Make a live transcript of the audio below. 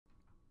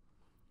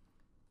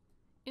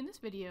In this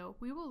video,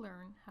 we will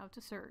learn how to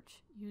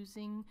search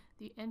using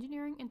the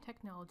Engineering and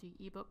Technology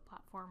ebook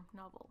platform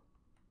Knovel.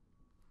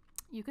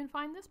 You can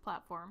find this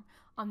platform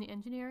on the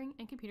Engineering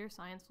and Computer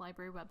Science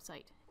Library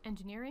website,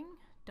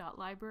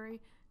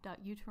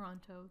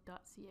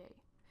 engineering.library.utoronto.ca.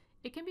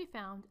 It can be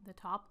found in the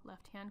top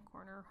left-hand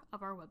corner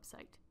of our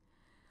website.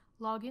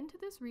 Log into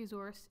this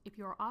resource if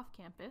you are off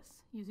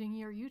campus using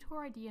your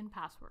UTOR ID and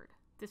password.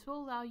 This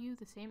will allow you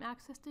the same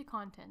access to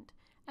content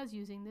as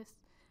using this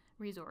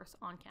resource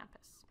on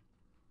campus.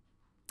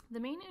 The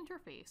main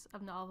interface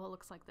of Knovel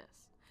looks like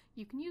this.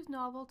 You can use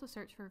Knovel to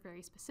search for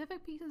very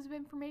specific pieces of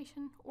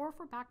information or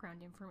for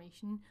background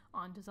information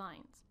on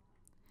designs.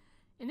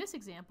 In this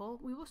example,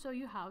 we will show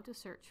you how to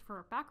search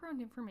for background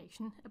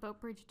information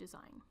about bridge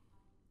design.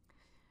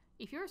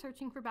 If you're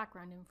searching for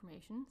background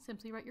information,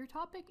 simply write your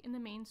topic in the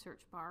main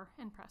search bar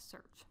and press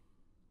search.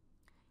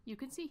 You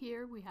can see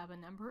here we have a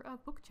number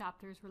of book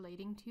chapters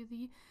relating to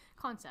the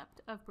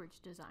concept of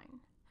bridge design.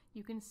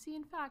 You can see,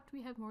 in fact,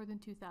 we have more than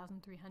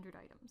 2,300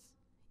 items.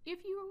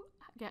 If you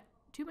get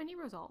too many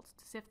results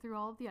to sift through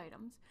all of the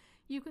items,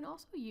 you can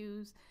also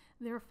use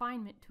the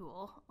refinement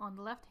tool on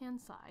the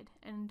left-hand side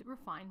and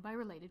refine by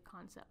related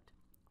concept.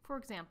 For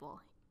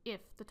example,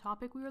 if the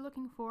topic we were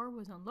looking for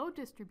was on load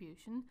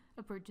distribution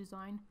of bridge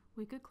design,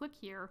 we could click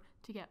here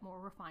to get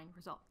more refined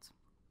results.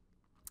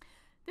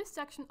 This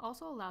section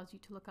also allows you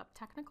to look up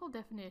technical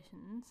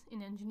definitions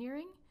in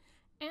engineering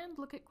and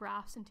look at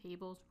graphs and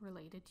tables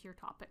related to your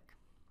topic.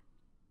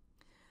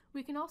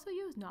 We can also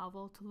use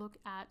Knovel to look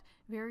at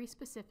very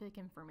specific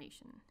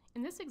information.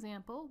 In this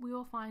example, we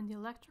will find the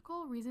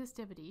electrical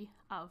resistivity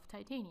of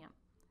titanium.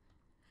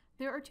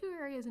 There are two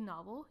areas in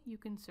Knovel you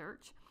can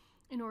search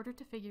in order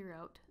to figure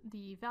out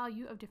the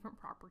value of different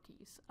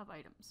properties of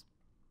items.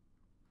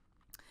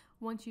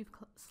 Once you've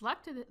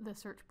selected the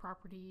search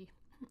property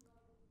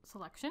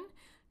selection,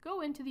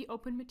 go into the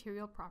Open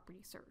Material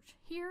Property search.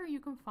 Here you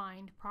can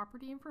find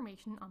property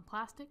information on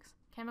plastics,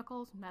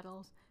 chemicals,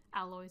 metals,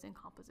 alloys, and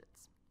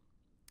composites.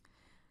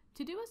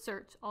 To do a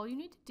search, all you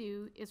need to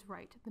do is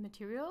write the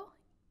material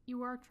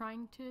you are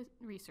trying to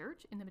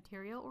research in the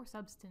material or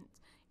substance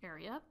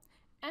area,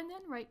 and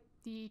then write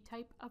the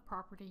type of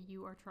property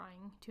you are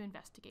trying to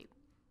investigate.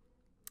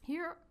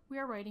 Here we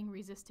are writing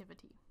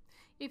resistivity.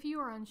 If you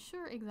are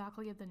unsure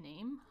exactly of the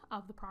name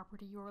of the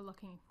property you are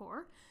looking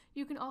for,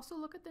 you can also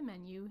look at the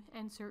menu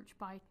and search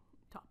by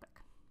topic.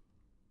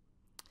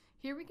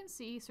 Here we can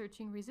see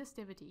searching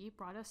resistivity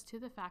brought us to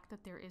the fact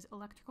that there is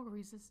electrical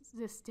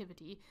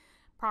resistivity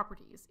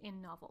properties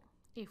in Knovel.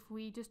 If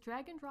we just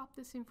drag and drop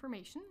this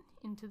information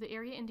into the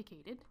area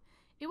indicated,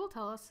 it will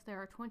tell us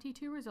there are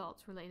 22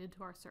 results related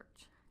to our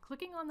search.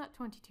 Clicking on that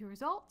 22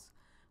 results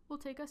will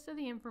take us to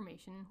the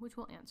information which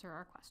will answer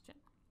our question.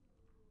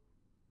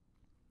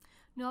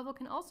 Knovel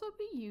can also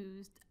be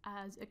used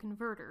as a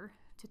converter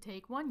to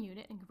take one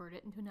unit and convert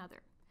it into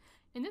another.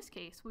 In this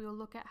case, we will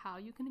look at how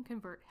you can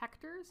convert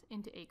hectares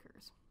into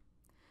acres.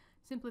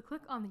 Simply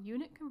click on the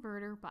Unit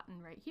Converter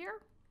button right here.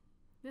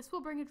 This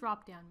will bring a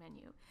drop-down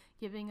menu,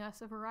 giving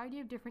us a variety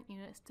of different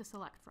units to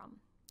select from.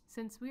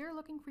 Since we are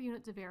looking for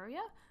units of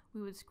area,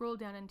 we would scroll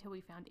down until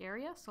we found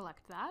area,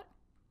 select that.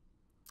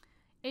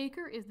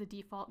 Acre is the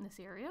default in this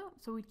area,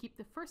 so we'd keep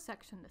the first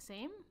section the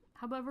same.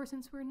 However,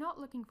 since we're not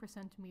looking for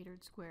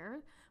centimeters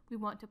squared, we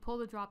want to pull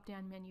the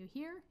drop-down menu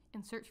here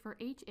and search for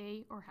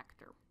HA or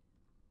hectare.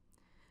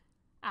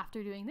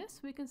 After doing this,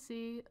 we can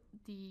see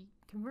the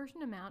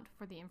conversion amount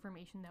for the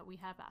information that we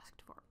have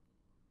asked for.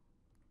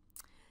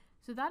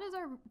 So that is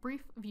our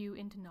brief view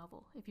into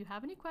Knovel. If you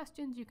have any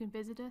questions, you can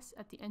visit us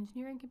at the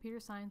Engineering Computer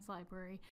Science Library